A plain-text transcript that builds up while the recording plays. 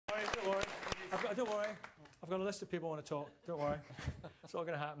Don't worry. I've got a list of people who want to talk. Don't worry. It's all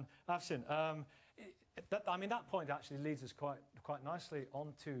going to happen. Afshin, I mean, that point actually leads us quite nicely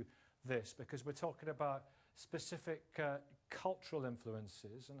onto this, because we're talking about specific cultural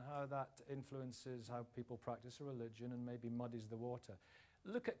influences and how that influences how people practice a religion and maybe muddies the water.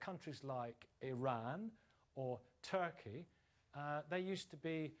 Look at countries like Iran or Turkey. They used to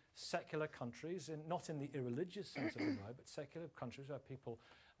be secular countries, not in the irreligious sense of the word, but secular countries where people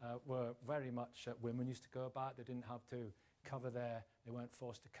were very much, women used to go about, they didn't have to cover they weren't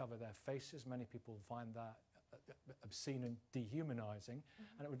forced to cover their faces. Many people find that obscene and dehumanizing.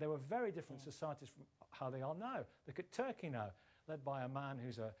 And they were very different societies from how they are now. Look at Turkey now, led by a man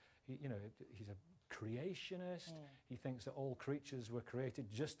who's he's a creationist. He thinks that all creatures were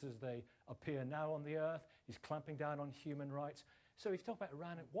created just as they appear now on the earth. He's clamping down on human rights. So if you talk about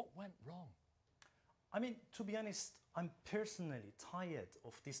Iran, what went wrong? I mean, to be honest, I'm personally tired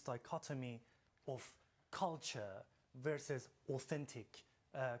of this dichotomy of culture versus authentic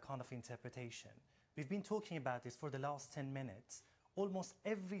kind of interpretation. We've been talking about this for the last 10 minutes. Almost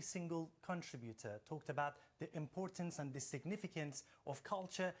every single contributor talked about the importance and the significance of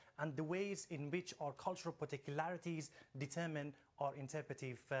culture and the ways in which our cultural particularities determine our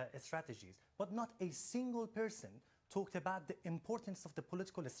interpretive strategies. But not a single person talked about the importance of the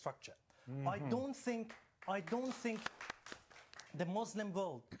political structure. I don't think the Muslim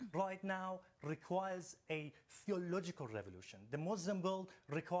world right now requires a theological revolution. The Muslim world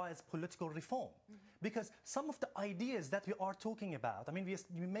requires political reform. Because some of the ideas that we are talking about, I mean,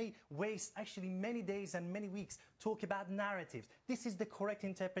 we may waste actually many days and many weeks talk about narratives. This is the correct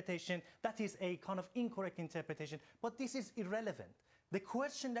interpretation, that is a kind of incorrect interpretation, but this is irrelevant. The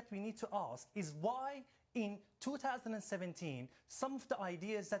question that we need to ask is why in 2017, some of the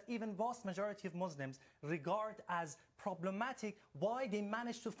ideas that even vast majority of Muslims regard as problematic, why they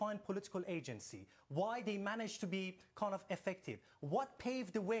managed to find political agency, why they managed to be kind of effective, what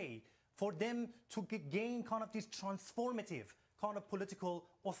paved the way for them to gain kind of this transformative kind of political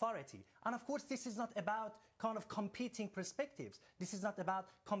authority. And of course, this is not about kind of competing perspectives. This is not about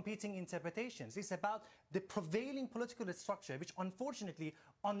competing interpretations. It's about the prevailing political structure, which unfortunately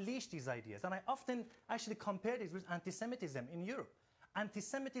unleashed these ideas. And I often actually compare this with anti-Semitism in Europe.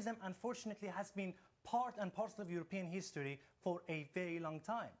 Anti-Semitism, unfortunately, has been part and parcel of European history for a very long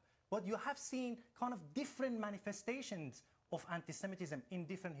time. But you have seen kind of different manifestations of anti-Semitism in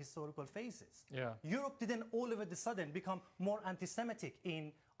different historical phases. Yeah. Europe didn't all of a sudden become more anti-Semitic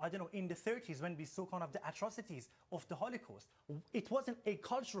in, I don't know, in the 30s when we saw kind of the atrocities of the Holocaust. It wasn't a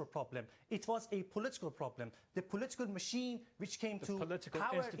cultural problem, it was a political problem. The political machine which came to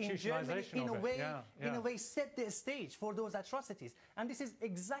power in Germany in a way set the stage for those atrocities. And this is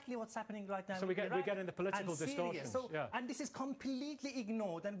exactly what's happening right now. So we're getting the political distortions. And this is completely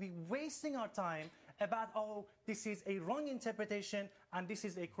ignored, and we're wasting our time about, oh, this is a wrong interpretation and this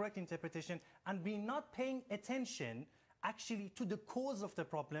is a correct interpretation, and we're not paying attention actually to the cause of the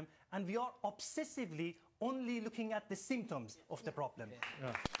problem, and we are obsessively only looking at the symptoms of the problem.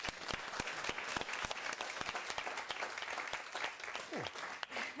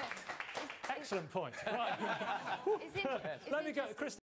 Excellent point. Right. Let me go, Chris.